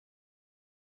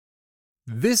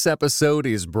This episode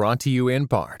is brought to you in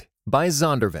part by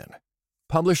Zondervan,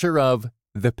 publisher of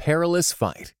The Perilous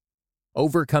Fight: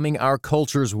 Overcoming Our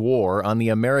Culture's War on the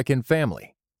American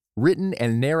Family, written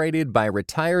and narrated by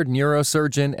retired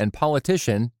neurosurgeon and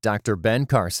politician Dr. Ben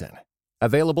Carson.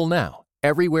 Available now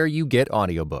everywhere you get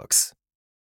audiobooks.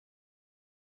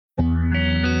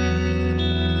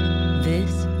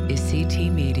 This is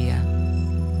CT Media.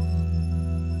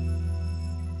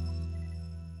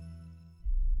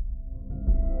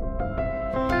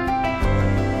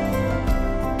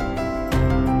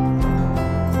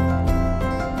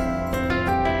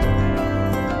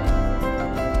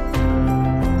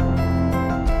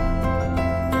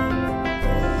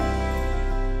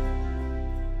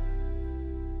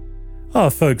 Oh,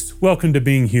 folks, welcome to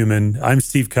Being Human. I'm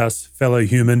Steve Cuss, fellow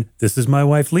human. This is my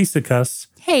wife, Lisa Cuss.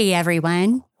 Hey,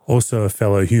 everyone. Also a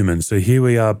fellow human. So here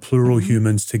we are, plural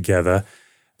humans together.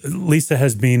 Lisa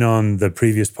has been on the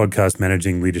previous podcast,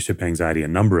 Managing Leadership Anxiety, a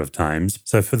number of times.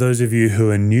 So for those of you who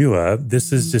are newer,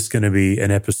 this is just going to be an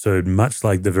episode much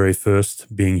like the very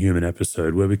first Being Human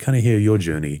episode, where we kind of hear your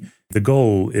journey. The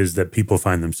goal is that people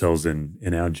find themselves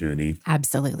in our journey.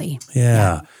 Absolutely.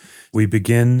 Yeah. We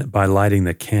begin by lighting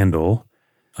the candle.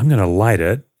 I'm going to light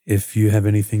it if you have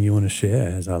anything you want to share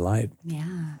as I light.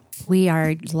 Yeah. We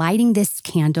are lighting this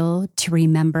candle to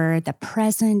remember the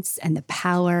presence and the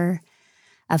power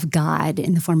of God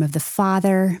in the form of the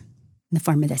Father, in the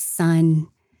form of the Son,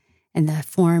 and the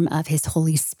form of His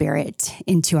Holy Spirit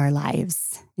into our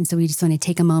lives. And so we just want to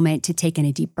take a moment to take in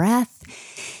a deep breath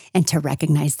and to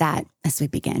recognize that as we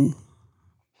begin.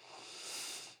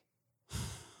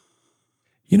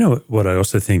 You know what I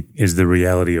also think is the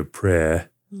reality of prayer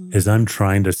is I'm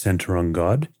trying to center on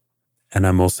God, and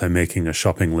I'm also making a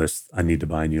shopping list. I need to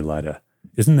buy a new lighter.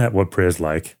 Isn't that what prayer's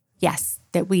like? Yes,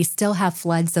 that we still have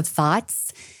floods of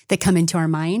thoughts that come into our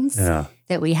minds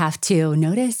that we have to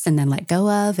notice and then let go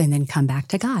of and then come back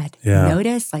to God. Yeah.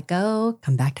 Notice, let go,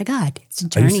 come back to God. It's a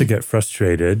journey. I used to get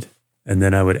frustrated, and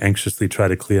then I would anxiously try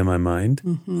to clear my mind.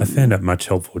 I found it much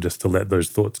helpful just to let those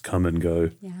thoughts come and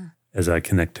go as I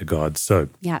connect to God. So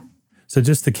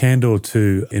just the candle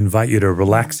to invite you to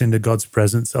relax into God's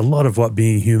presence. A lot of what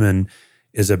being human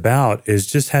is about is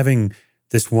just having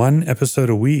this one episode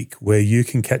a week where you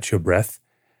can catch your breath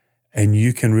and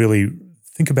you can really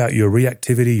think about your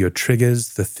reactivity, your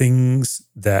triggers, the things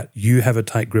that you have a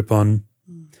tight grip on,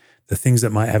 the things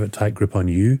that might have a tight grip on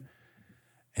you,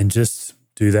 and just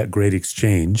do that great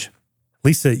exchange.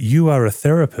 Lisa, you are a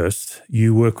therapist.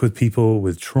 You work with people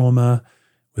with trauma,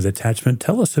 with attachment.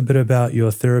 Tell us a bit about your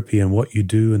therapy and what you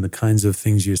do and the kinds of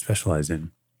things you specialize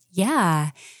in.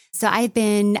 Yeah. So I've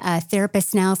been a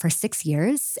therapist now for 6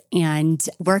 years and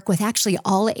work with actually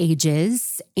all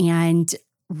ages, and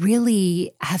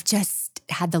really have just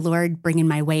had the Lord bring in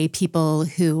my way people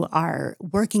who are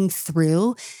working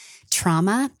through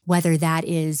trauma, whether that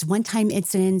is one-time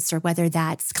incidents or whether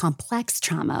that's complex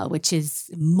trauma, which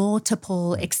is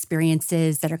multiple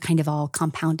experiences that are kind of all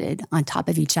compounded on top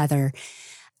of each other.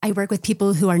 I work with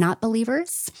people who are not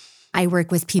believers. I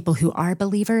work with people who are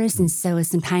believers. And so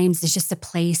sometimes it's just a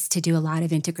place to do a lot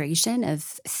of integration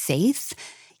of faith.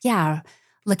 Yeah,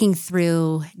 looking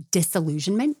through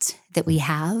disillusionment that we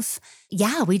have.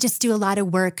 Yeah, we just do a lot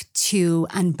of work to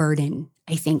unburden,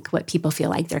 I think, what people feel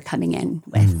like they're coming in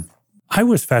with. I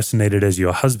was fascinated as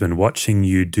your husband watching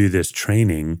you do this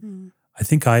training. I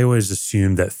think I always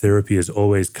assumed that therapy is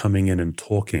always coming in and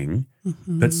talking.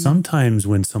 But sometimes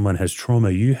when someone has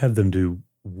trauma, you have them do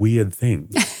weird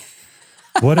things.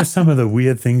 What are some of the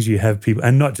weird things you have people,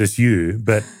 and not just you,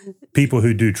 but people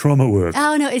who do trauma work?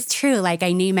 Oh, no, it's true. Like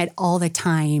I name it all the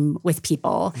time with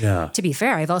people. Yeah. To be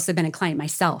fair, I've also been a client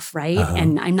myself, right?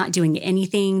 And I'm not doing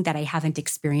anything that I haven't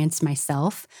experienced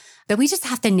myself. But we just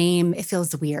have to name, it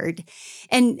feels weird.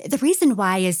 And the reason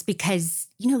why is because,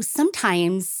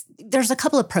 sometimes there's a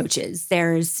couple approaches.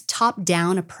 There's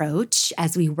top-down approach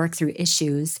as we work through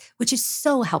issues, which is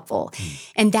so helpful.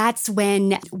 And that's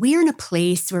when we're in a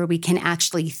place where we can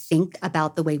actually think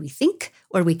about the way we think,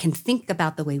 or we can think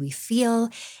about the way we feel.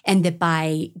 And that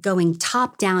by going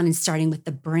top-down and starting with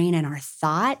the brain and our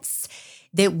thoughts,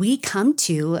 that we come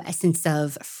to a sense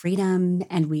of freedom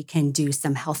and we can do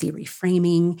some healthy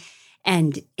reframing.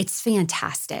 And it's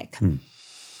fantastic.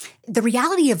 The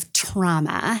reality of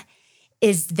trauma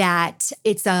is that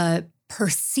it's a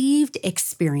perceived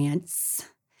experience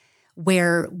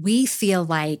where we feel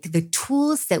like the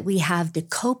tools that we have to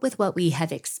cope with what we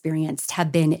have experienced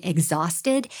have been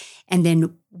exhausted. And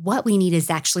then what we need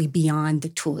is actually beyond the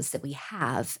tools that we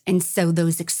have. And so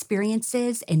those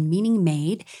experiences and meaning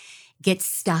made get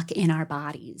stuck in our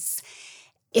bodies.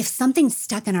 If something's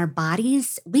stuck in our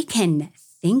bodies, we can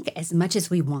think as much as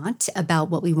we want about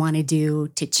what we want to do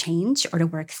to change or to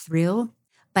work through.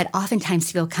 But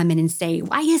oftentimes people come in and say,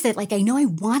 why is it like I know I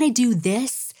want to do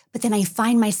this, but then I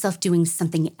find myself doing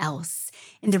something else?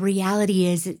 And the reality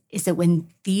is that when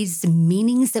these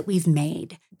meanings that we've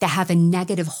made that have a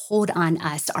negative hold on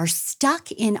us are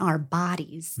stuck in our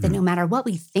bodies, that no matter what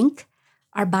we think,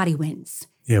 our body wins.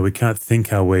 Yeah, we can't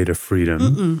think our way to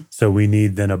freedom. So we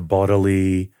need then a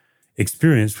bodily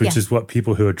experience, which is what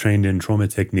people who are trained in trauma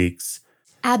techniques.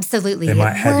 Absolutely. They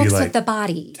might have works you like with the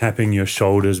body. Tapping your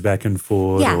shoulders back and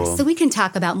forth. Yeah, so we can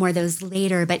talk about more of those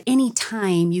later, but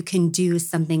anytime you can do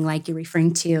something like you're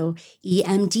referring to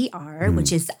EMDR,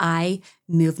 which is eye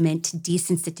movement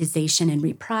desensitization and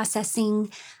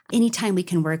reprocessing. Anytime we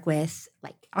can work with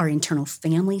like our internal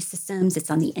family systems, it's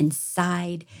on the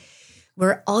inside.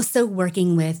 We're also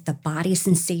working with the body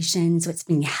sensations, what's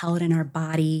being held in our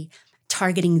body,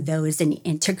 targeting those and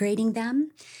integrating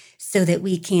them so that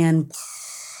we can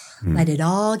let it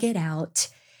all get out.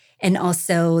 And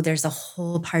also there's a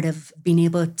whole part of being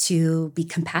able to be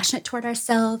compassionate toward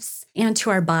ourselves and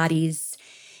to our bodies.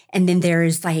 And then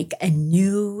there's like a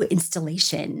new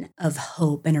installation of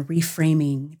hope and a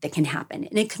reframing that can happen.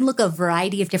 And it can look a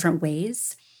variety of different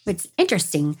ways. It's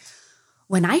interesting.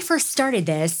 When I first started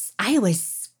this, I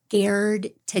was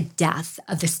scared to death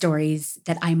of the stories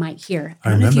that I might hear. I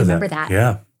don't know if you remember that.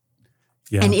 Yeah.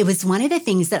 Yeah. And it was one of the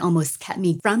things that almost kept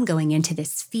me from going into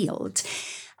this field.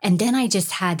 And then I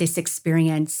just had this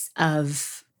experience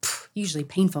of usually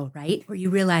painful, right? Where you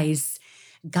realize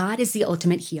God is the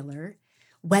ultimate healer,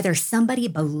 whether somebody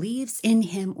believes in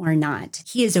him or not.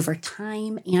 He is over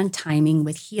time and timing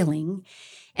with healing.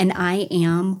 And I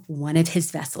am one of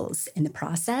his vessels in the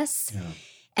process. Yeah.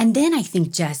 And then I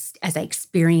think just as I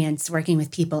experience working with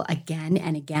people again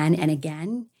and again and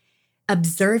again,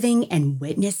 observing and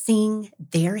witnessing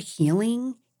their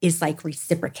healing is like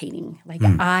reciprocating. Like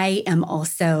I am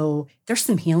also, there's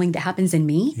some healing that happens in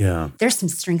me. Yeah. There's some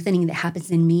strengthening that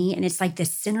happens in me. And it's like this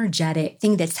synergetic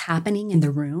thing that's happening in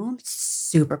the room. It's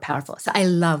super powerful. So I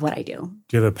love what I do.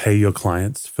 Do you ever pay your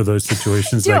clients for those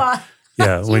situations?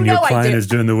 Yeah, when your client is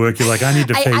doing the work, you're like, I need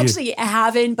to pay you. I actually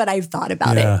haven't, but I've thought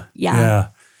about it. Yeah.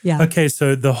 Okay,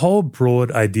 so the whole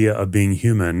broad idea of being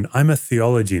human, I'm a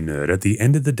theology nerd. At the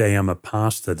end of the day, I'm a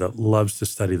pastor that loves to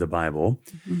study the Bible.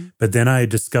 But then I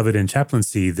discovered in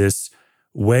chaplaincy this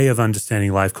way of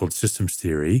understanding life called systems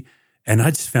theory. And I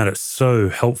just found it so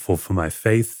helpful for my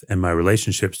faith and my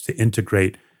relationships to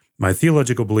integrate my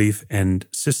theological belief and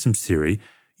systems theory.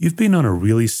 You've been on a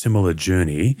really similar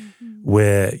journey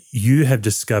where you have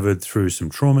discovered through some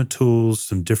trauma tools,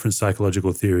 some different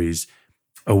psychological theories,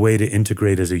 a way to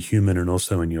integrate as a human and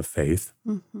also in your faith.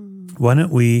 Why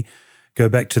don't we go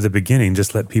back to the beginning,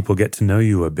 just let people get to know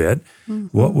you a bit.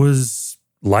 What was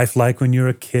life like when you were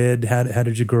a kid? How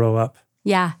did you grow up?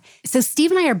 Yeah. So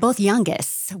Steve and I are both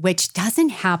youngest, which doesn't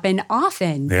happen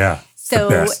often. Yeah. So,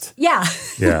 the best. Yeah.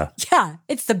 Yeah. Yeah.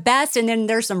 It's the best. And then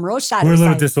there's some real shadows. We're a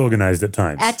little disorganized at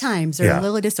times. At times, we're a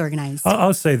little disorganized.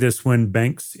 I'll say this, when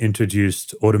banks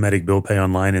introduced automatic bill pay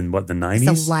online in the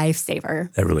 90s? It's a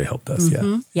lifesaver. That really helped us,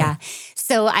 Yeah.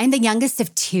 So I'm the youngest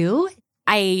of two.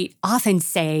 I often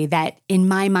say that in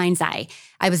my mind's eye,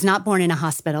 I was not born in a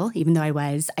hospital, even though I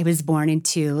was born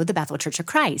into the Bethel Church of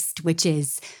Christ, which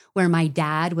is where my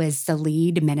dad was the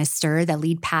lead minister, the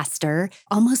lead pastor,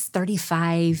 almost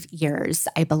 35 years,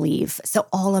 I believe. So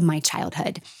all of my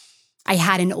childhood. I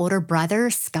had an older brother,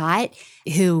 Scott,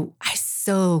 who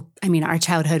our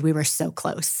childhood, we were so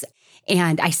close.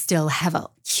 And I still have a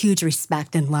huge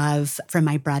respect and love for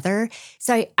my brother.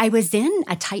 So I was in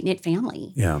a tight-knit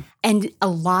family. Yeah. And a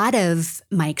lot of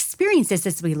my experiences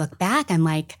as we look back, I'm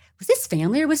like, was this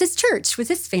family or was this church? Was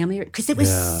this family? Because it was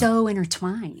so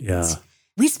intertwined. Yeah.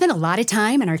 We spent a lot of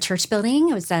time in our church building.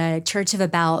 It was a church of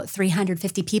about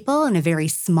 350 people in a very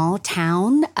small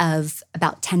town of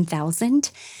about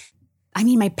 10,000. I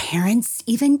mean, my parents,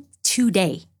 even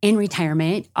today in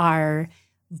retirement, are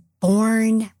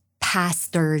born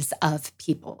pastors of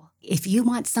people. If you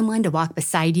want someone to walk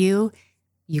beside you,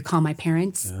 you call my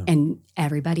parents, and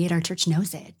everybody at our church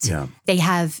knows it. Yeah. They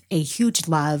have a huge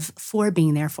love for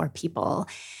being there for people.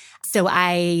 So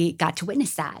I got to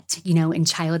witness that, in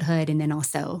childhood and then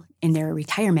also in their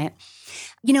retirement.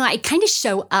 I kind of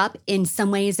show up in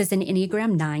some ways as an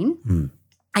Enneagram 9.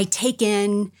 I take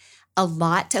in a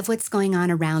lot of what's going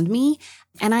on around me,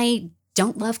 and I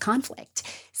don't love conflict.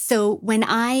 So when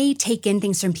I take in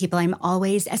things from people,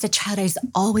 as a child, I was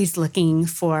always looking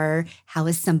for, how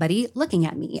is somebody looking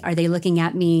at me? Are they looking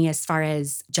at me as far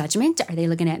as judgment? Are they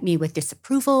looking at me with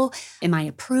disapproval? Am I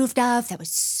approved of? That was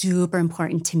super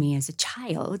important to me as a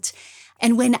child.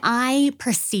 And when I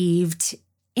perceived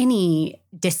any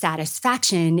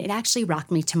dissatisfaction, it actually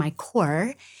rocked me to my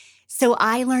core. So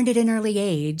I learned at an early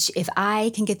age, if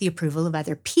I can get the approval of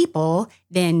other people,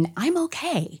 then I'm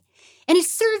okay. And it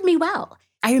served me well.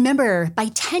 I remember by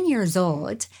 10 years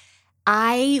old,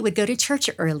 I would go to church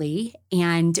early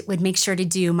and would make sure to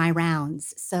do my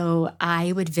rounds. So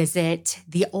I would visit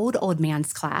the old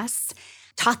man's class,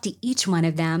 talk to each one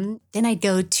of them. Then I'd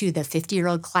go to the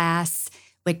 50-year-old class,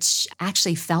 which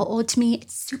actually felt old to me.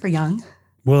 It's super young.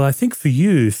 Well, I think for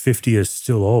you, 50 is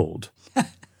still old.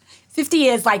 50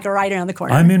 is like right around the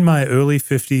corner. I'm in my early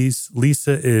 50s.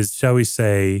 Lisa is, shall we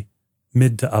say,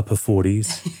 mid to upper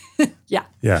 40s. Yeah.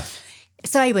 Yeah.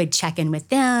 So I would check in with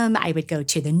them. I would go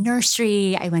to the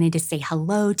nursery. I wanted to say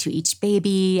hello to each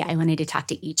baby. I wanted to talk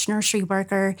to each nursery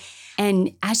worker.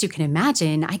 And as you can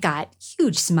imagine, I got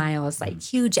huge smiles, like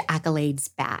huge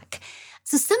accolades back.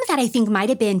 So some of that I think might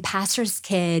have been pastor's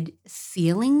kid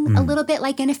feeling a little bit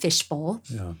like in a fishbowl.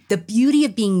 Yeah. The beauty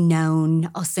of being known,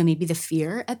 also maybe the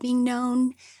fear of being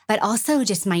known, but also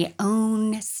just my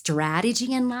own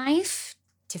strategy in life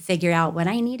to figure out what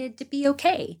I needed to be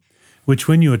okay. Which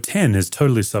when you're 10 is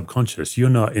totally subconscious. You're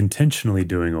not intentionally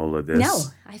doing all of this. No,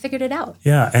 I figured it out.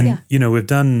 Yeah. And, you know, we've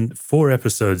done 4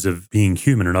 episodes of Being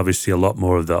Human and obviously a lot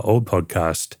more of the old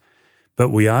podcast, but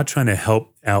we are trying to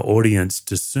help our audience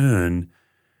discern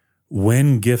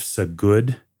when gifts are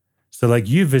good. So like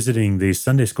you visiting these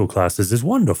Sunday school classes is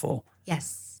wonderful.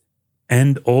 Yes.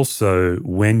 And also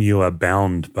when you are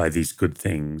bound by these good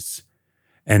things.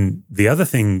 And the other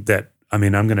thing that, I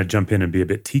mean, I'm going to jump in and be a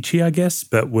bit teachy, I guess,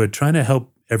 but we're trying to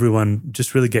help everyone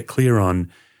just really get clear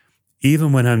on,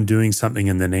 even when I'm doing something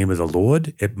in the name of the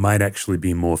Lord, it might actually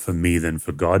be more for me than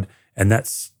for God. And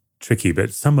that's tricky,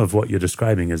 but some of what you're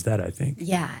describing is that, I think.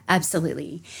 Yeah,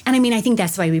 absolutely. And I mean, I think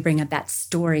that's why we bring up that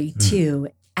story too.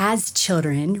 As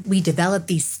children, we develop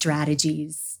these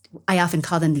strategies. I often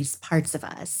call them these parts of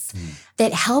us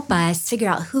that help us figure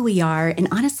out who we are and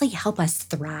honestly help us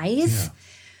thrive. Yeah.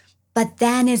 But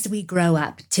then as we grow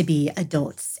up to be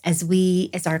adults, as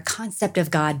our concept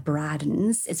of God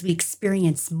broadens, as we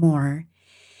experience more,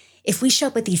 if we show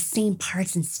up with these same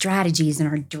parts and strategies in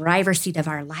our driver's seat of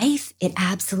our life, it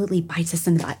absolutely bites us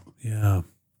in the butt. Yeah.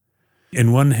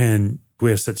 In one hand, we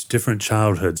have such different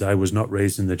childhoods. I was not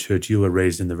raised in the church. You were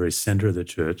raised in the very center of the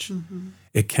church. Mm-hmm.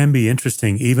 It can be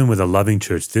interesting, even with a loving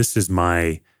church. This is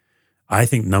my, I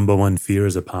think, number one fear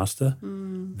as a pastor,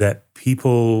 that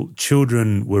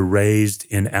children were raised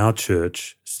in our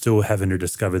church still having to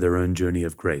discover their own journey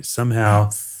of grace.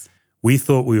 Somehow we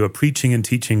thought we were preaching and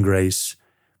teaching grace,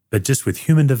 but just with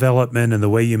human development and the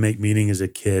way you make meaning as a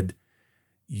kid,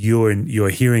 you're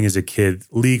hearing as a kid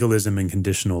legalism and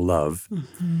conditional love.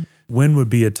 Mm-hmm. When would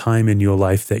be a time in your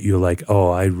life that you're like,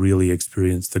 oh, I really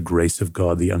experienced the grace of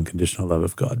God, the unconditional love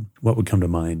of God? What would come to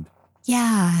mind?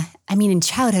 Yeah. I mean, in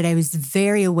childhood, I was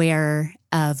very aware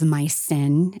of my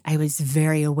sin. I was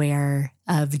very aware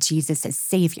of Jesus as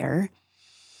Savior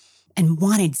and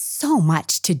wanted so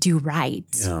much to do right.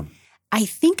 Yeah. I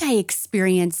think I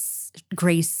experienced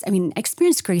grace. I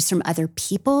experienced grace from other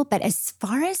people, but as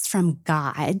far as from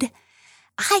God,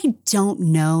 I don't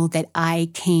know that I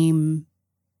came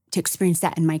to experience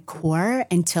that in my core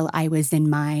until I was in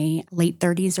my late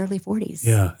 30s, early 40s.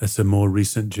 Yeah, it's a more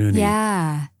recent journey.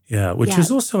 Yeah. Yeah, which is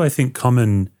also, I think,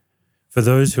 common for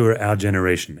those who are our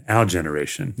generation,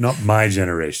 not my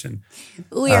generation.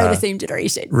 We are the same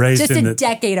generation, just a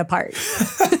decade apart.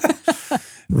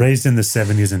 Raised in the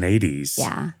 70s and 80s.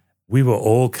 Yeah. We were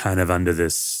all kind of under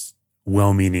this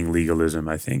well-meaning legalism,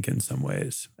 I think, in some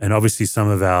ways. And obviously some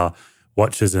of our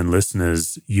watchers and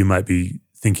listeners, you might be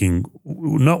thinking,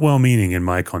 not well-meaning in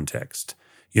my context.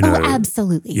 You know,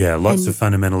 absolutely. Yeah, lots of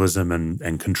fundamentalism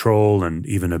and control and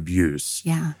even abuse.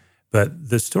 Yeah. But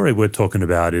the story we're talking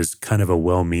about is kind of a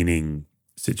well-meaning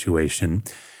situation.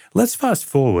 Let's fast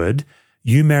forward.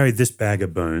 You married this bag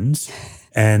of bones,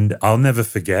 and I'll never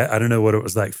forget, I don't know what it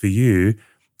was like for you,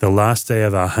 the last day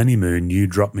of our honeymoon, you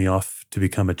dropped me off to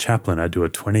become a chaplain. I do a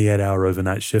 28-hour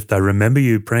overnight shift. I remember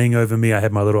you praying over me. I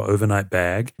had my little overnight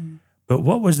bag. But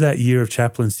what was that year of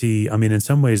chaplaincy? I mean, in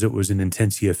some ways it was an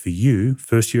intense year for you.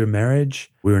 First year of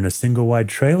marriage, we were in a single-wide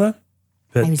trailer.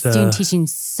 But, I was doing teaching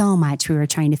so much we were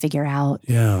trying to figure out.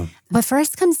 Yeah. What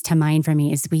first comes to mind for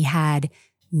me is we had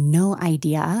no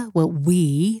idea what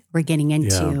we were getting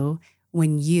into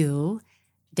when you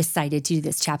decided to do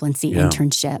this chaplaincy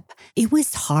internship. It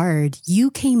was hard.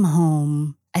 You came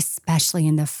home, especially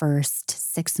in the first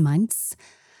 6 months,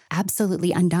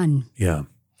 absolutely undone. Yeah.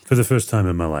 For the first time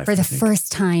in my life. For the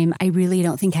first time, I really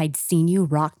don't think I'd seen you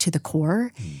rock to the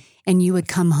core. And you would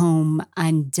come home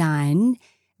undone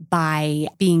by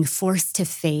being forced to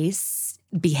face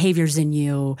behaviors in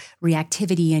you,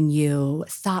 reactivity in you,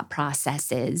 thought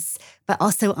processes, but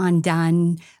also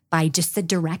undone by just the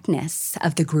directness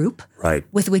of the group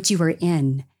with which you were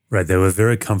in. Right. They were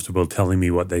very comfortable telling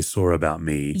me what they saw about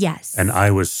me. Yes. And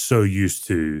I was so used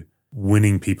to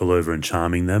winning people over and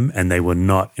charming them, and they were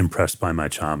not impressed by my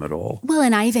charm at all. Well,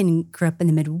 and I even grew up in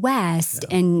the Midwest,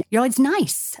 and you're always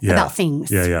nice about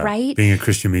things, right? Being a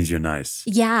Christian means you're nice.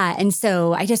 Yeah. And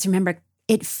so I just remember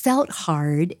it felt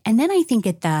hard. And then I think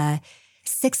at the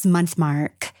 6-month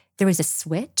mark, there was a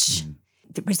switch.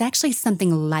 There was actually something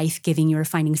life-giving. You were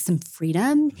finding some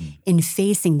freedom in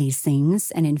facing these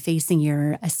things and in facing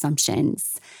your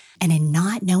assumptions and in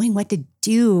not knowing what to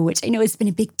do, which I know has been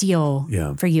a big deal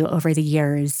for you over the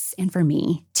years and for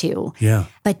me too. Yeah.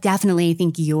 But definitely I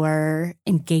think your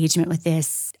engagement with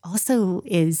this also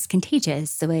is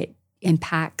contagious. So it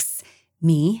impacts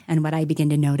me and what I begin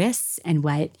to notice and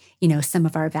what, some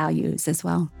of our values as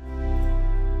well.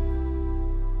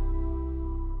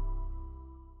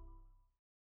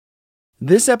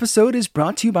 This episode is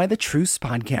brought to you by the Truce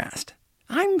Podcast.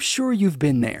 I'm sure you've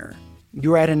been there.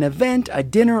 You're at an event, a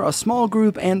dinner, a small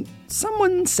group, and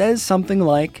someone says something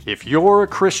like, "If you're a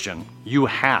Christian, you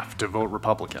have to vote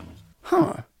Republican."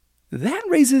 That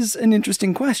raises an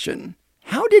interesting question.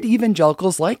 How did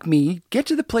evangelicals like me get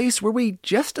to the place where we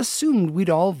just assumed we'd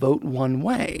all vote one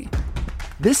way?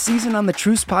 This season on the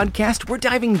Truce Podcast, we're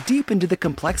diving deep into the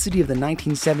complexity of the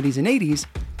 1970s and 80s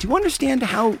to understand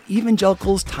how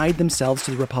evangelicals tied themselves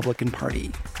to the Republican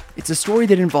Party. It's a story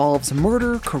that involves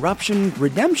murder, corruption,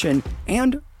 redemption,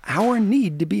 and our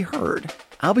need to be heard.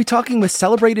 I'll be talking with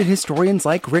celebrated historians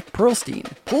like Rick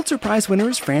Perlstein, Pulitzer Prize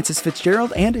winners Frances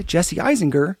Fitzgerald and Jesse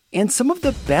Eisinger, and some of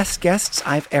the best guests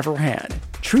I've ever had.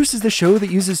 Truce is the show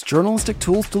that uses journalistic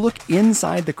tools to look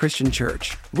inside the Christian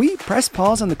church. We press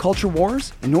pause on the culture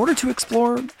wars in order to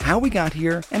explore how we got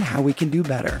here and how we can do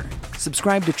better.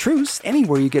 Subscribe to Truce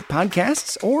anywhere you get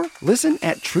podcasts or listen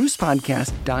at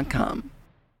trucepodcast.com.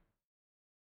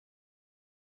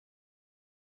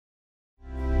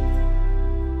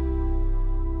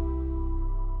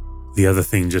 The other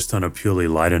thing, just on a purely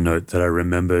lighter note that I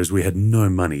remember, is we had no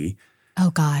money. Oh,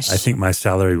 gosh. I think my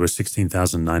salary was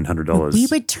 $16,900. We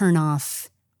would turn off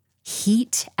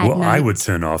heat at night. Well, I would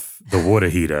turn off the water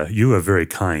heater. You were very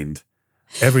kind.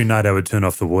 Every night I would turn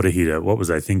off the water heater. What was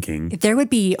I thinking? There would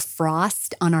be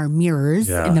frost on our mirrors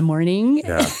in the morning.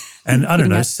 Yeah. And I don't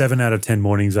know, 7 out of 10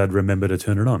 mornings I'd remember to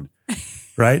turn it on.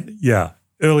 Right? Yeah.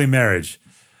 Early marriage.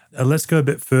 Let's go a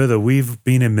bit further. We've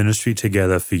been in ministry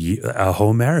together for our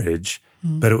whole marriage,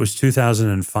 but it was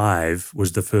 2005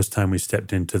 was the first time we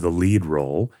stepped into the lead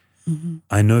role.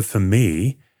 I know for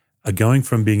me, going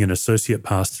from being an associate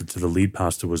pastor to the lead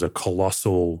pastor was a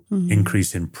colossal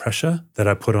increase in pressure that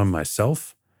I put on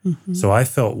myself. So I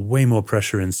felt way more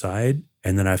pressure inside,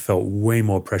 and then I felt way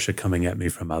more pressure coming at me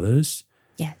from others.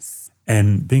 Yes.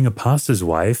 And being a pastor's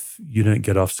wife, you don't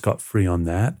get off scot-free on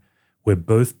that. We're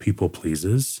both people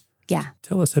pleasers. Yeah.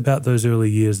 Tell us about those early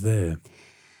years there.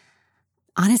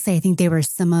 Honestly, I think they were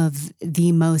some of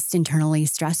the most internally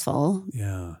stressful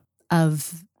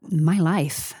of my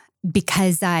life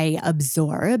because I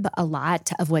absorb a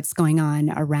lot of what's going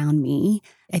on around me.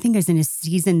 I think there's in a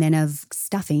season then of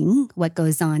stuffing what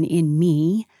goes on in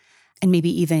me and maybe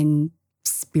even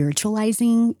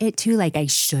spiritualizing it too. Like I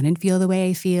shouldn't feel the way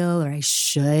I feel, or I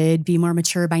should be more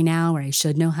mature by now, or I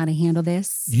should know how to handle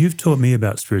this. You've taught me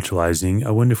about spiritualizing.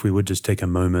 I wonder if we would just take a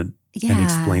moment and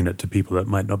explain it to people that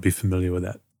might not be familiar with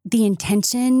that. The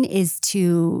intention is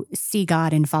to see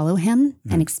God and follow him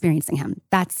and experiencing him.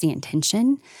 That's the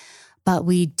intention. But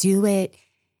we do it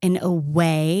in a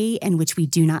way in which we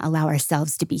do not allow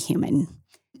ourselves to be human.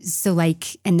 So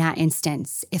like in that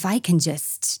instance, if I can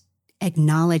just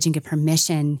acknowledge and give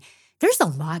permission, there's a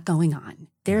lot going on.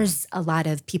 There's a lot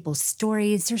of people's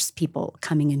stories. There's people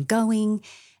coming and going.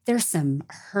 There's some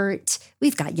hurt.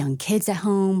 We've got young kids at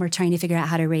home. We're trying to figure out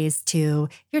how to raise two.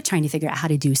 You're trying to figure out how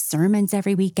to do sermons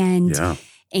every weekend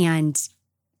and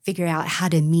figure out how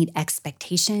to meet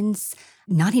expectations,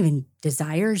 not even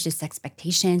desires, just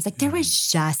expectations. Like there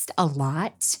was just a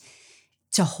lot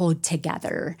to hold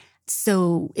together.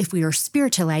 So if we are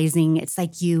spiritualizing, it's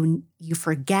like you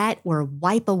forget or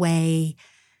wipe away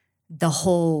the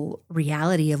whole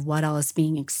reality of what all is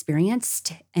being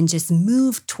experienced and just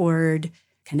move toward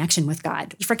connection with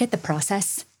God. You forget the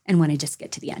process and want to just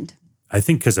get to the end. I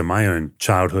think because of my own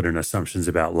childhood and assumptions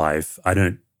about life, I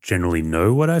don't generally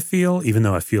know what I feel, even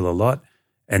though I feel a lot.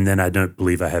 And then I don't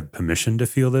believe I have permission to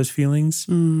feel those feelings.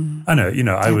 I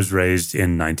know, I was raised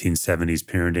in 1970s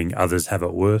parenting. Others have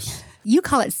it worse. You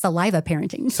call it saliva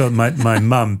parenting. So my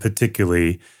mum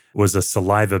particularly was a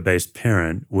saliva-based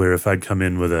parent where if I'd come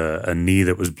in with a knee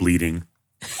that was bleeding,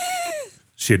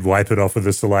 she'd wipe it off with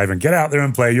the saliva and get out there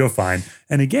and play, you're fine.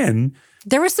 And again,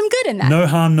 there was some good in that. No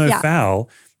harm, no foul.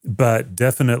 But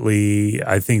definitely,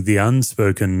 I think the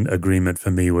unspoken agreement for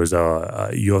me was,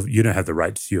 you don't have the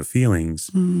right to your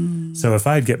feelings. So if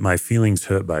I'd get my feelings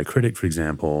hurt by a critic, for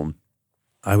example,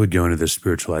 I would go into this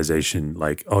spiritualization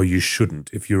like, oh, you shouldn't.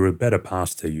 If you're a better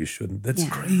pastor, you shouldn't. That's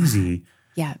crazy.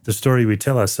 Yeah. The story we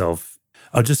tell ourselves.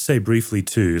 I'll just say briefly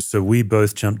too. So we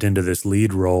both jumped into this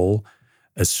lead role,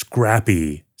 a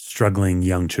scrappy, struggling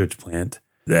young church plant.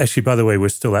 Actually, by the way, we're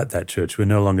still at that church. We're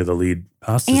no longer the lead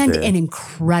pastors and there. An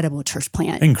incredible church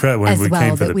plant. Incredible. When we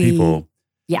came for the people.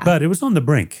 Yeah. But it was on the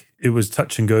brink. It was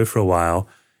touch and go for a while.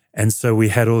 And so we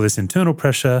had all this internal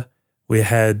pressure. We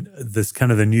had this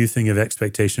kind of the new thing of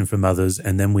expectation from others.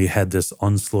 And then we had this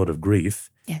onslaught of grief.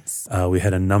 Yes. We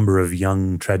had a number of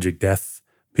young tragic deaths,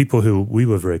 people who we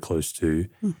were very close to.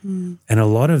 And a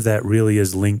lot of that really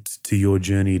is linked to your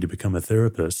journey to become a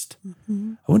therapist.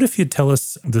 I wonder if you'd tell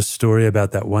us the story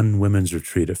about that one women's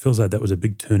retreat. It feels like that was a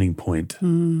big turning point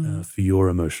for your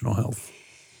emotional health.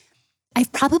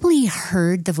 I've probably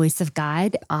heard the voice of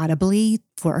God audibly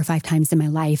 4 or 5 times in my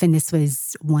life, and this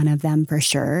was one of them for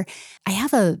sure. I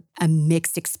have a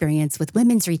mixed experience with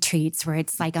women's retreats where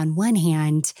it's like on one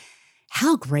hand,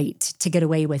 how great to get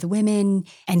away with women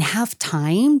and have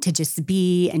time to just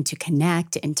be and to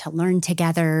connect and to learn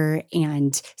together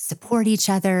and support each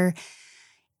other.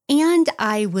 And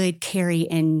I would carry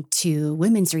into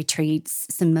women's retreats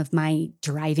some of my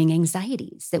driving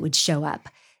anxieties that would show up.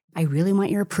 I really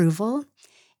want your approval,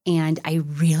 and I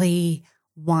really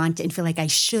want and feel like I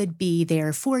should be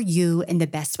there for you in the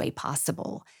best way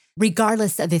possible,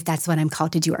 regardless of if that's what I'm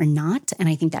called to do or not. And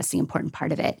I think that's the important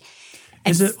part of it.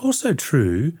 Is it also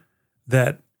true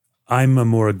that I'm a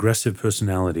more aggressive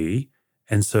personality,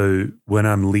 and so when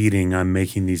I'm leading, I'm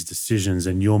making these decisions,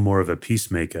 and you're more of a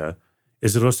peacemaker?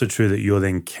 Is it also true that you're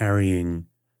then carrying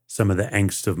some of the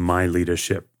angst of my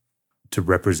leadership to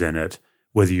represent it,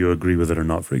 whether you agree with it or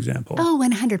not, for example? Oh,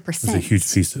 100%. It's a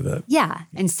huge piece of it. Yeah.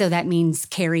 And so that means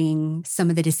carrying some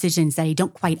of the decisions that I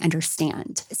don't quite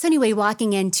understand. So anyway,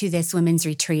 walking into this women's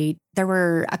retreat, there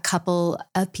were a couple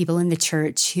of people in the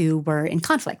church who were in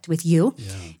conflict with you.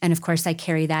 Yeah. And of course, I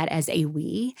carry that as a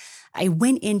we. I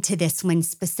went into this one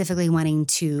specifically wanting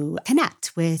to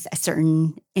connect with a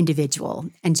certain individual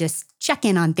and just check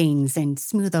in on things and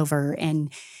smooth over,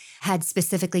 and had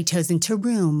specifically chosen to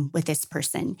room with this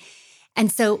person. And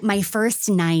so my first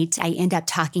night, I end up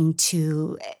talking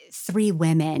to 3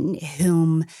 women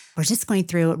whom were just going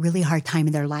through a really hard time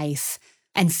in their life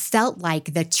and felt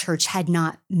like the church had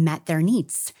not met their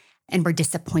needs and were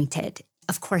disappointed.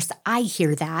 Of course, I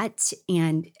hear that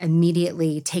and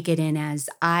immediately take it in as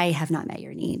I have not met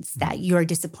your needs, that you're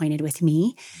disappointed with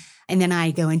me. And then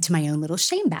I go into my own little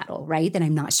shame battle, right? That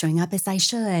I'm not showing up as I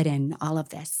should and all of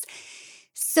this.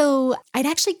 So I'd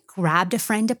actually grabbed a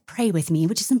friend to pray with me,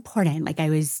 which is important. Like I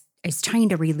was trying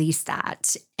to release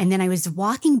that. And then I was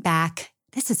walking back.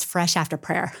 This is fresh after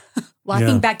prayer,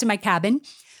 walking back to my cabin,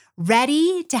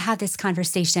 ready to have this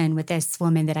conversation with this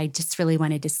woman that I just really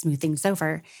wanted to smooth things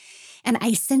over. And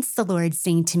I sensed the Lord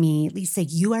saying to me, Lisa,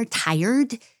 you are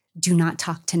tired. Do not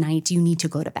talk tonight. You need to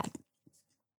go to bed.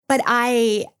 But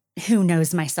I, who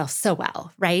knows myself so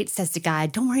well, right, says to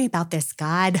God, don't worry about this,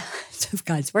 God. If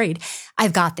God's worried,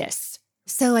 I've got this.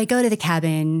 So I go to the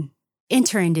cabin,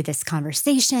 enter into this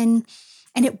conversation,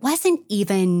 and it wasn't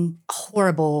even a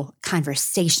horrible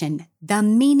conversation. The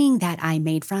meaning that I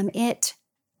made from it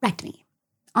wrecked me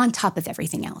on top of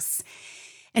everything else.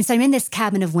 And so I'm in this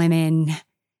cabin of women.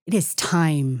 It is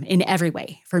time in every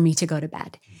way for me to go to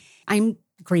bed. I'm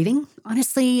grieving,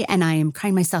 honestly, and I am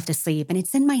crying myself to sleep. And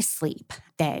it's in my sleep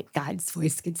that God's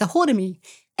voice gets a hold of me.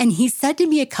 And he said to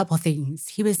me a couple things.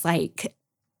 He was like,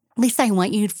 Lisa, I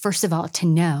want you, first of all, to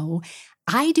know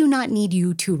I do not need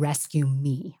you to rescue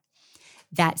me.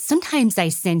 That sometimes I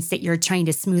sense that you're trying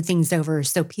to smooth things over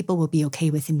so people will be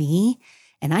okay with me.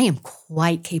 And I am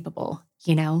quite capable,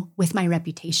 with my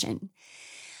reputation.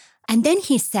 And then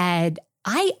he said,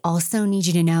 I also need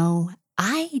you to know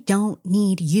I don't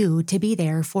need you to be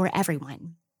there for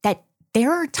everyone. That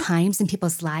there are times in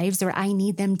people's lives where I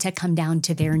need them to come down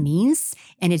to their knees,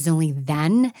 and it's only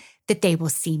then that they will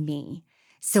see me.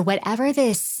 So whatever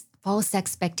this false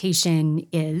expectation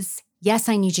is, yes,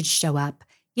 I need you to show up.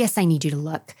 Yes, I need you to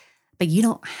look, but you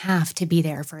don't have to be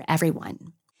there for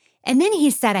everyone. And then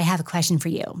he said, I have a question for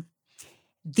you.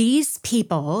 These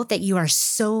people that you are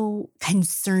so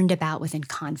concerned about within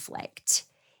conflict,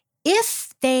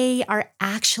 if they are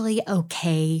actually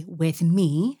okay with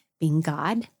me, being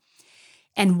God,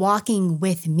 and walking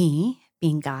with me,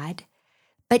 being God,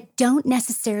 but don't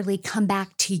necessarily come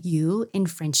back to you in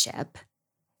friendship.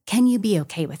 Can you be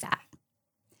okay with that?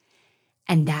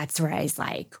 And that's where I was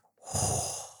like,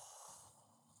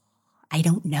 I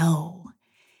don't know.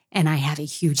 And I have a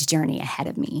huge journey ahead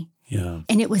of me. Yeah.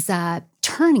 And it was a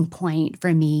turning point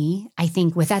for me, I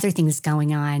think, with other things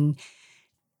going on,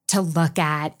 to look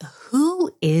at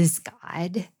who is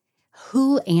God?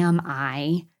 Who am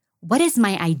I? What is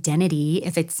my identity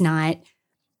if it's not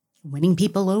winning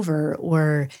people over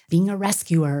or being a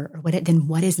rescuer or then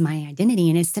what is my identity?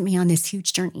 And it sent me on this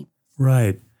huge journey.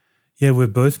 Right. Yeah,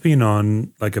 we've both been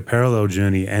on like a parallel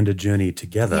journey and a journey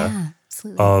together. Yeah,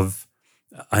 absolutely.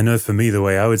 I know for me, the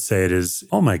way I would say it is,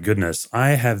 oh my goodness,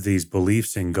 I have these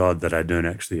beliefs in God that I don't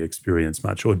actually experience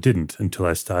much or didn't until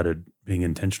I started being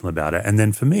intentional about it. And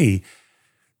then for me,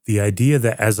 the idea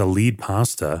that as a lead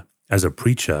pastor, as a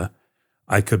preacher,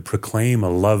 I could proclaim a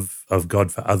love of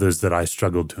God for others that I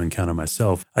struggled to encounter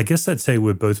myself. I guess I'd say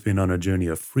we've both been on a journey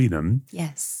of freedom.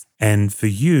 Yes. And for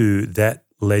you, that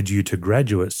led you to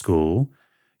graduate school.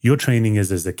 Your training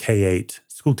is as a K-8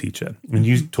 school teacher, and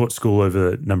you taught school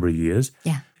over a number of years.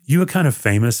 Yeah. You were kind of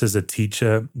famous as a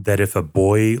teacher that if a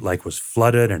boy like was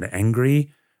flooded and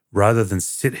angry, rather than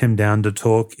sit him down to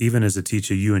talk, even as a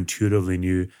teacher, you intuitively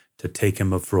knew to take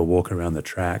him up for a walk around the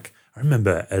track. I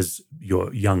remember as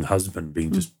your young husband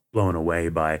being just blown away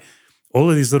by all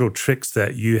of these little tricks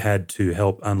that you had to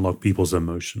help unlock people's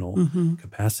emotional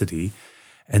capacity.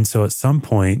 And so at some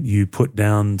point you put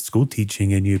down school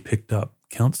teaching and you picked up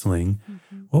counseling.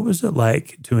 What was it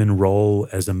like to enroll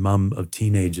as a mom of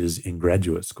teenagers in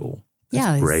graduate school?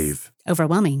 That's brave.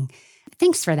 Overwhelming.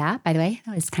 Thanks for that, by the way.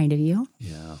 That was kind of you.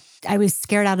 Yeah. I was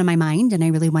scared out of my mind and I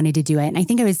really wanted to do it. And I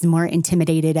think I was more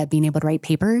intimidated at being able to write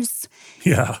papers.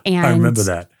 Yeah, and, I remember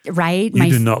that. Right? You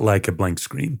do not like a blank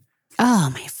screen.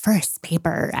 Oh, my first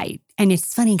paper. And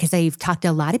it's funny because I've talked to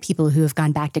a lot of people who have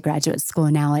gone back to graduate school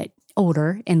now at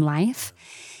older in life.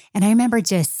 And I remember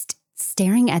just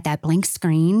staring at that blank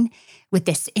screen with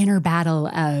this inner battle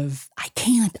of, I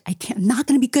can't, I'm not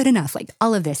going to be good enough, like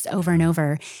all of this over and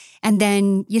over. And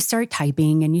then you start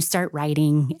typing and you start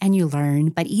writing and you learn.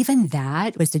 But even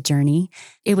that was a journey.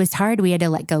 It was hard. We had to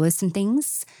let go of some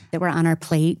things that were on our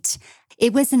plate.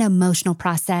 It was an emotional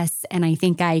process. And I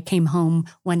think I came home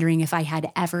wondering if I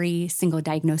had every single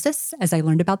diagnosis as I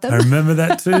learned about them. I remember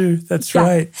that too. That's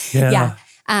right. Yeah.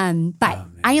 But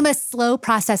I am a slow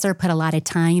processor, put a lot of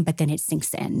time, but then it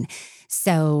sinks in.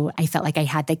 So I felt like I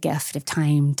had the gift of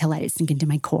time to let it sink into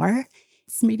my core.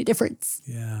 It's made a difference.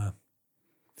 Yeah.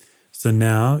 So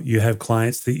now you have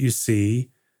clients that you see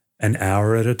an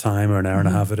hour at a time or an hour and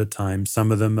a half at a time.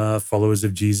 Some of them are followers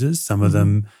of Jesus. Some of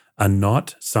them are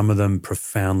not. Some of them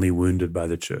profoundly wounded by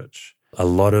the church. A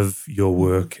lot of your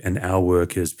work and our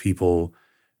work is people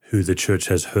who the church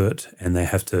has hurt and they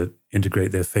have to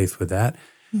integrate their faith with that.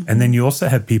 And then you also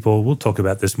have people, we'll talk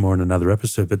about this more in another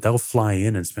episode, but they'll fly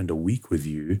in and spend a week with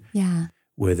you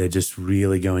where they're just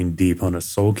really going deep on a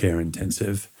soul care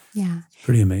intensive. Yeah.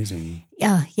 Pretty amazing.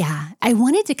 Yeah. I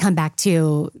wanted to come back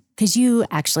to, because you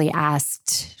actually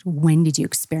asked, when did you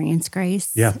experience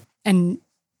grace? Yeah. And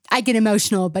I get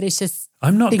emotional, but it's just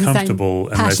I'm not comfortable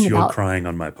unless you're crying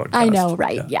on my podcast. I know,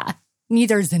 right? Yeah.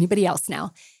 Neither is anybody else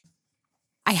now.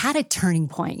 I had a turning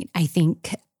point. I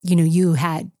think, you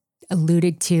had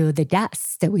alluded to the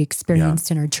deaths that we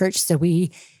experienced in our church. So we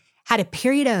had a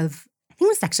period of, I think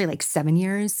it was actually like 7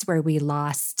 years where we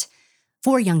lost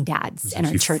 4 young dads in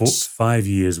our church. 5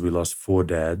 years we lost 4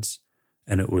 dads,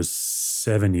 and it was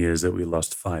 7 years that we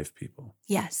lost 5 people.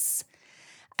 Yes.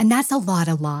 And that's a lot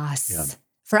of loss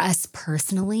for us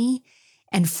personally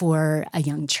and for a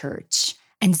young church.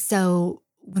 And so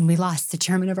when we lost the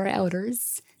chairman of our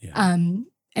elders, and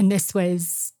this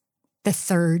was the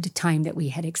 3rd time that we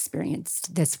had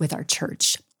experienced this with our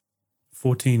church.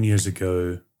 14 years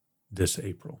ago this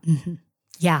April.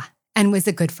 Yeah. And was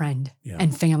a good friend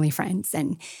and family friends.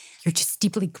 And you're just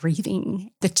deeply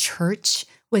grieving. The church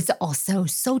was also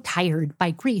so tired by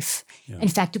grief. Yeah. In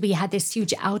fact, we had this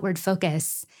huge outward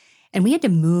focus and we had to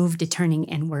move to turning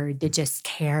inward to just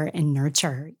care and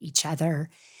nurture each other.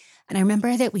 And I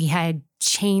remember that we had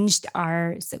changed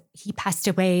so he passed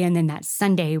away. And then that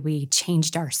Sunday we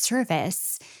changed our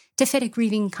service to fit a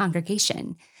grieving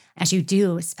congregation, as you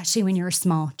do, especially when you're a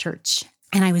small church.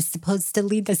 And I was supposed to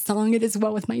lead the song, "It Is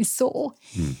Well With My Soul."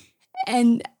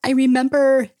 And I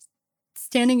remember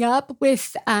standing up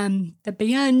with the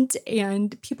band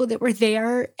and people that were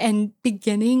there and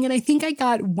beginning. And I think I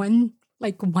got one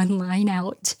line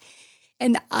out.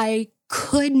 And I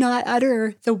could not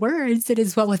utter the words, "It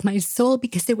is well with my soul,"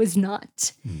 because it was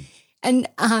not. And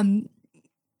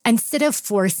instead of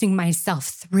forcing myself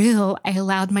through, I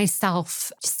allowed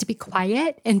myself just to be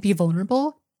quiet and be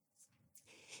vulnerable.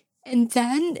 And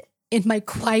then in my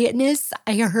quietness,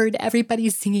 I heard everybody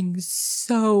singing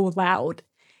so loud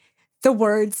the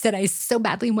words that I so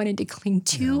badly wanted to cling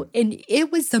to. Yeah. And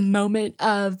it was a moment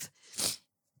of,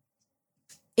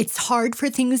 it's hard for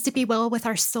things to be well with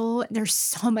our soul. There's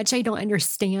so much I don't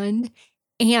understand.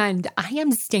 And I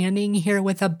am standing here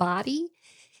with a body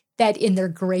that in their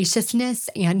graciousness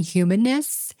and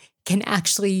humanness can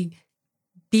actually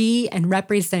be and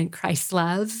represent Christ's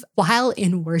love. While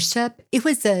in worship, it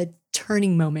was a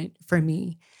turning moment for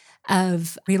me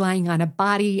of relying on a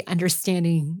body,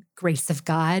 understanding grace of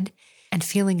God, and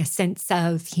feeling a sense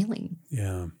of healing.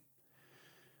 Yeah.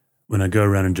 When I go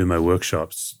around and do my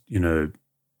workshops,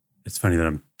 it's funny that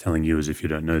I'm telling you as if you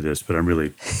don't know this, but I'm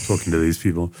really talking to these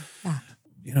people. Yeah.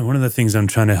 One of the things I'm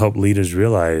trying to help leaders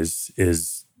realize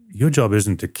is your job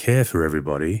isn't to care for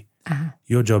everybody.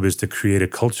 Your job is to create a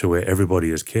culture where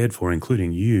everybody is cared for,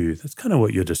 including you. That's kind of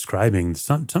what you're describing.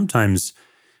 Sometimes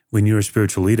when you're a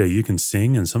spiritual leader, you can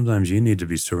sing, and sometimes you need to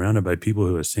be surrounded by people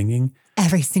who are singing.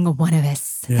 Every single one of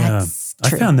us. Yeah. That's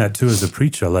true. I found that too as a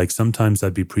preacher. Like sometimes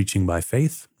I'd be preaching by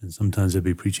faith, and sometimes I'd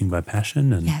be preaching by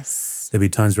passion. And there'd be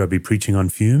times where I'd be preaching on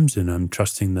fumes, and I'm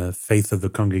trusting the faith of the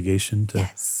congregation to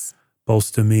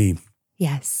bolster me.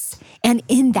 Yes. And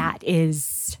in that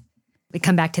is, we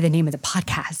come back to the name of the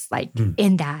podcast,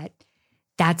 in that,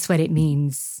 that's what it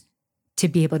means to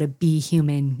be able to be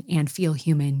human and feel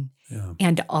human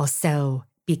and also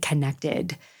be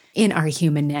connected in our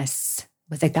humanness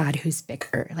with a God who's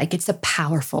bigger. It's a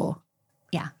powerful,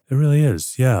 It really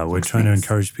is. Yeah. We're trying to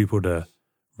encourage people to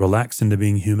relax into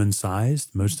being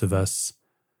human-sized. Most of us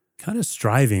kind of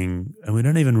striving, and we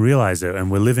don't even realize it, and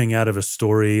we're living out of a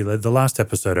story. The last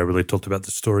episode, I really talked about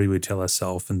the story we tell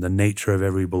ourselves and the nature of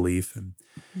every belief. And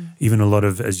even a lot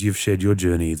of, as you've shared your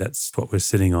journey, that's what we're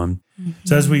sitting on.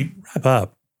 So as we wrap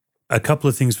up, a couple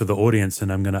of things for the audience,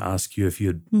 and I'm going to ask you if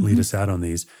you'd lead us out on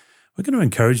these. We're going to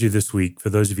encourage you this week, for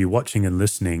those of you watching and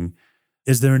listening,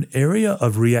 is there an area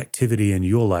of reactivity in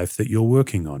your life that you're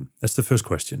working on? That's the first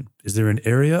question. Is there an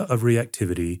area of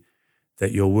reactivity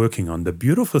that you're working on? The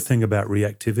beautiful thing about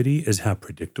reactivity is how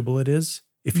predictable it is.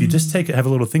 If you just have a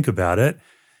little think about it,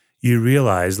 you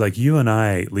realize, like you and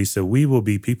I, Lisa, we will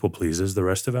be people pleasers the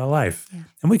rest of our life. Yeah.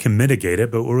 And we can mitigate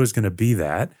it, but we're always going to be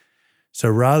that. So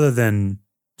rather than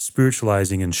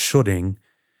spiritualizing and shoulding,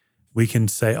 we can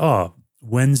say,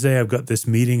 Wednesday I've got this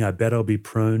meeting. I bet I'll be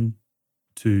prone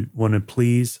to want to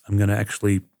please. I'm going to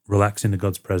actually relax into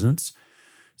God's presence.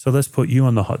 So let's put you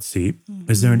on the hot seat.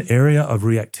 Is there an area of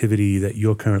reactivity that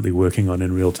you're currently working on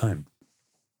in real time?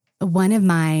 One of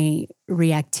my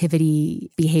reactivity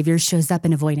behaviors shows up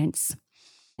in avoidance.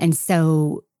 And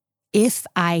so if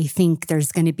I think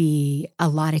there's going to be a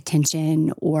lot of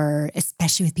tension, or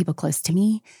especially with people close to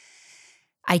me,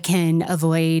 I can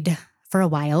avoid for a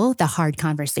while the hard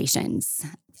conversations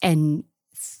and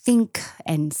think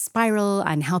and spiral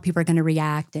on how people are going to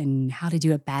react and how to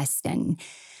do it best. And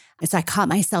so I caught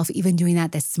myself even doing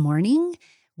that this morning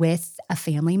with a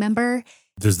family member.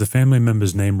 Does the family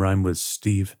member's name rhyme with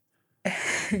Steve?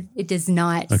 It does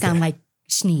not sound like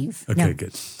Schneeve. Okay, no.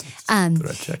 good. Thought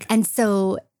I'd check. And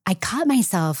so I caught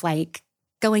myself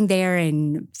going there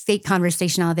and fake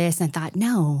conversation, all this, and thought,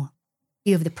 no,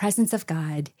 you have the presence of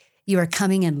God. You are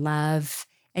coming in love,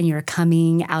 and you're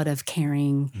coming out of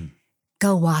caring.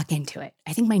 Go walk into it.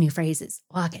 I think my new phrase is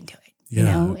walk into it,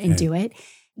 and do it.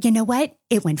 You know what?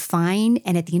 It went fine.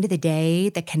 And at the end of the day,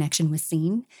 the connection was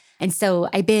seen. And so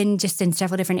I've been just in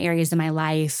several different areas of my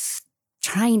life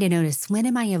trying to notice, when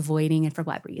am I avoiding and for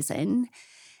what reason?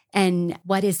 And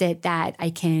what is it that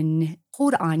I can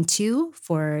hold on to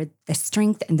for the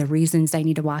strength and the reasons I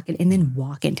need to walk in, and then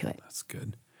walk into it. That's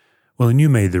good. Well, and you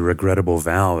made the regrettable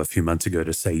vow a few months ago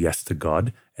to say yes to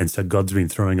God. And so God's been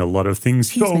throwing a lot of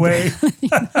things your way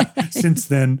since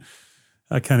then.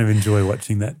 I kind of enjoy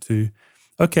watching that too.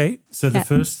 Okay, so the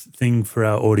first thing for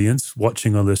our audience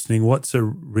watching or listening, what's a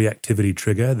reactivity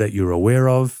trigger that you're aware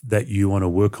of that you want to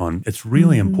work on? It's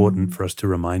really important for us to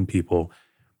remind people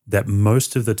that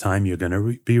most of the time you're going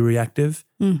to be reactive,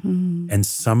 and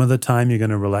some of the time you're going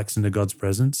to relax into God's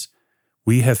presence.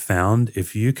 We have found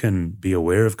if you can be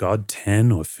aware of God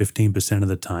 10 or 15% of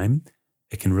the time,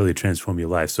 it can really transform your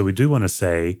life. So we do want to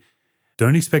say,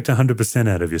 don't expect 100%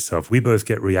 out of yourself. We both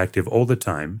get reactive all the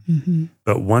time,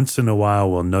 but once in a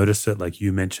while we'll notice it, like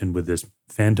you mentioned with this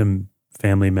phantom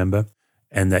family member,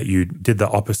 and that you did the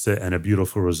opposite and a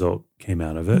beautiful result came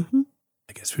out of it.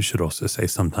 I guess we should also say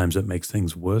sometimes it makes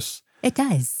things worse. It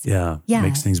does. Yeah. It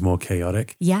makes things more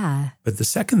chaotic. Yeah. But the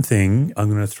second thing I'm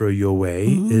going to throw your way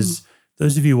is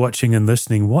Those of you watching and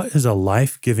listening, what is a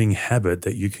life-giving habit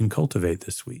that you can cultivate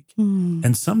this week?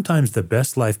 And sometimes the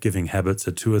best life-giving habits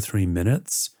are 2 or 3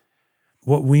 minutes.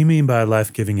 What we mean by a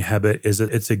life-giving habit is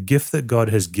that it's a gift that God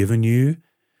has given you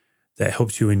that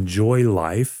helps you enjoy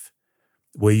life,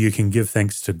 where you can give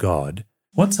thanks to God.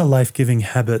 What's a life-giving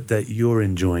habit that you're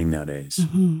enjoying nowadays?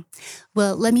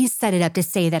 Well, let me set it up to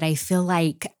say that I feel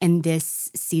like in this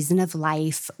season of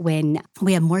life, when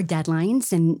we have more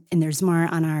deadlines and there's more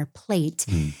on our plate,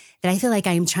 that I feel like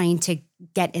I'm trying to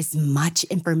get as much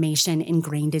information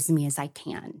ingrained as me as I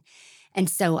can. And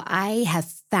so I have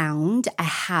found a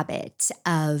habit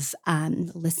of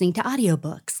listening to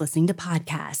audiobooks, listening to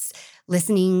podcasts,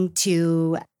 listening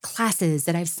to classes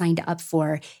that I've signed up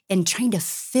for, and trying to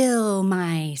fill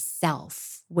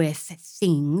myself with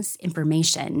things,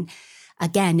 information,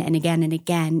 again and again and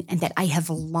again, and that I have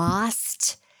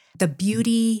lost the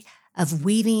beauty of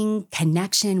weaving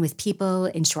connection with people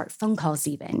in short phone calls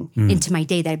even into my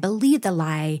day. That I believe the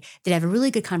lie that I have a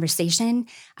really good conversation,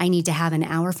 I need to have an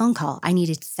hour phone call. I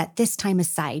need to set this time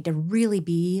aside to really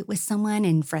be with someone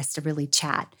and for us to really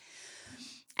chat.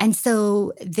 And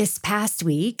so this past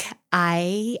week,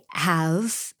 I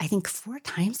have, I think 4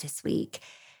 times this week,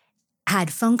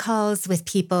 had phone calls with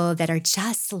people that are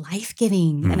just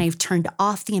life-giving. And I've turned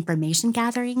off the information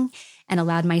gathering and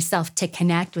allowed myself to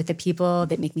connect with the people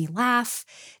that make me laugh,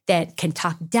 that can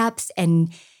talk depth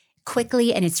and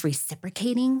quickly, and it's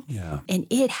reciprocating. Yeah. And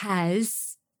it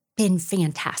has been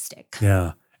fantastic.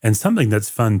 Yeah. And something that's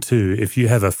fun too, if you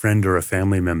have a friend or a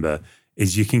family member,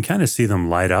 is you can kind of see them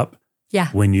light up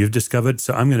when you've discovered.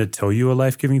 So I'm going to tell you a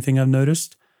life-giving thing I've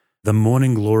noticed. The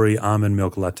Morning Glory almond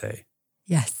milk latte.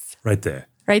 Yes. Right there.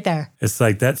 Right there. It's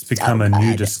like that's become a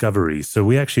new discovery. So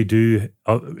we actually do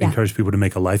encourage people to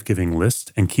make a life-giving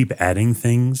list and keep adding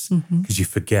things because you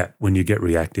forget. When you get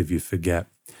reactive, you forget.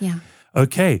 Yeah.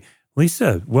 Okay.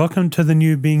 Lisa, welcome to the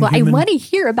new Being Human. I want to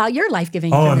hear about your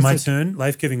life-giving. Oh, my turn?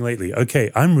 Life-giving lately.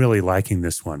 Okay. I'm really liking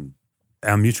this one.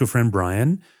 Our mutual friend,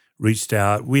 Brian, reached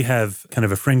out. We have kind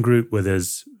of a friend group where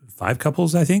there's 5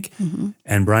 couples, I think.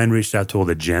 And Brian reached out to all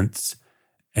the gents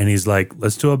and he's like,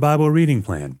 let's do a Bible reading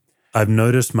plan. I've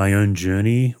noticed my own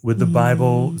journey with the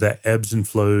Bible that ebbs and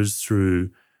flows through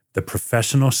the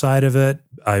professional side of it.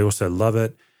 I also love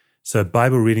it. So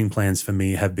Bible reading plans for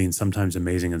me have been sometimes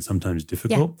amazing and sometimes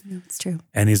difficult. Yeah, it's true.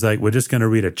 And he's like, we're just going to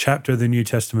read a chapter of the New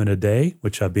Testament a day,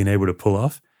 which I've been able to pull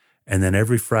off. And then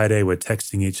every Friday we're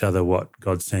texting each other what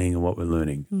God's saying and what we're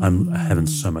learning. I'm having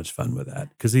so much fun with that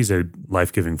because these are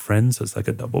life-giving friends. So it's like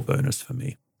a double bonus for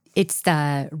me. It's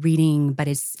the reading, but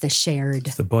it's the shared.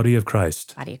 It's the body of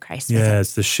Christ. Body of Christ. Yeah,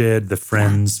 it's the shared, the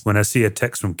friends. Yeah. When I see a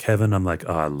text from Kevin, I'm like,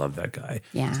 oh, I love that guy.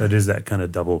 Yeah. So it is that kind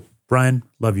of double. Brian,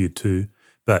 love you too.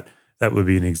 But that would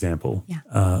be an example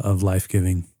of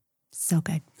life-giving. So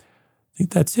good. I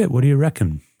think that's it. What do you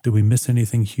reckon? Did we miss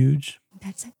anything huge?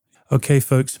 That's it. Okay,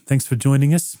 folks, thanks for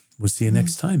joining us. We'll see you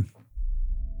next time.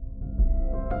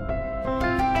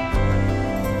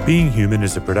 Being Human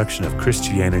is a production of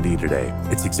Christianity Today.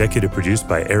 It's executive produced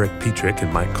by Eric Petrick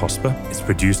and Mike Cosper. It's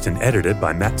produced and edited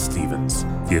by Matt Stevens.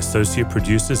 The associate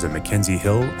producers are Mackenzie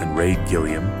Hill and Ray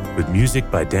Gilliam, with music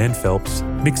by Dan Phelps,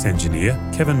 mix engineer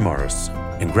Kevin Morris,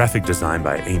 and graphic design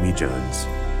by Amy Jones.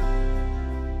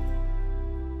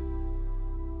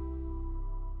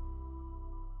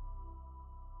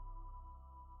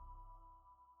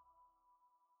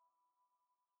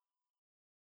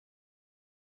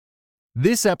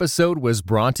 This episode was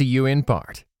brought to you in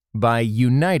part by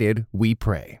United We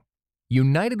Pray.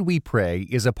 United We Pray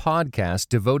is a podcast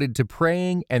devoted to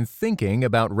praying and thinking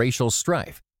about racial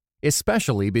strife,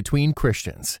 especially between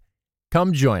Christians.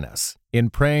 Come join us in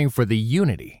praying for the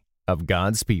unity of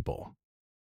God's people.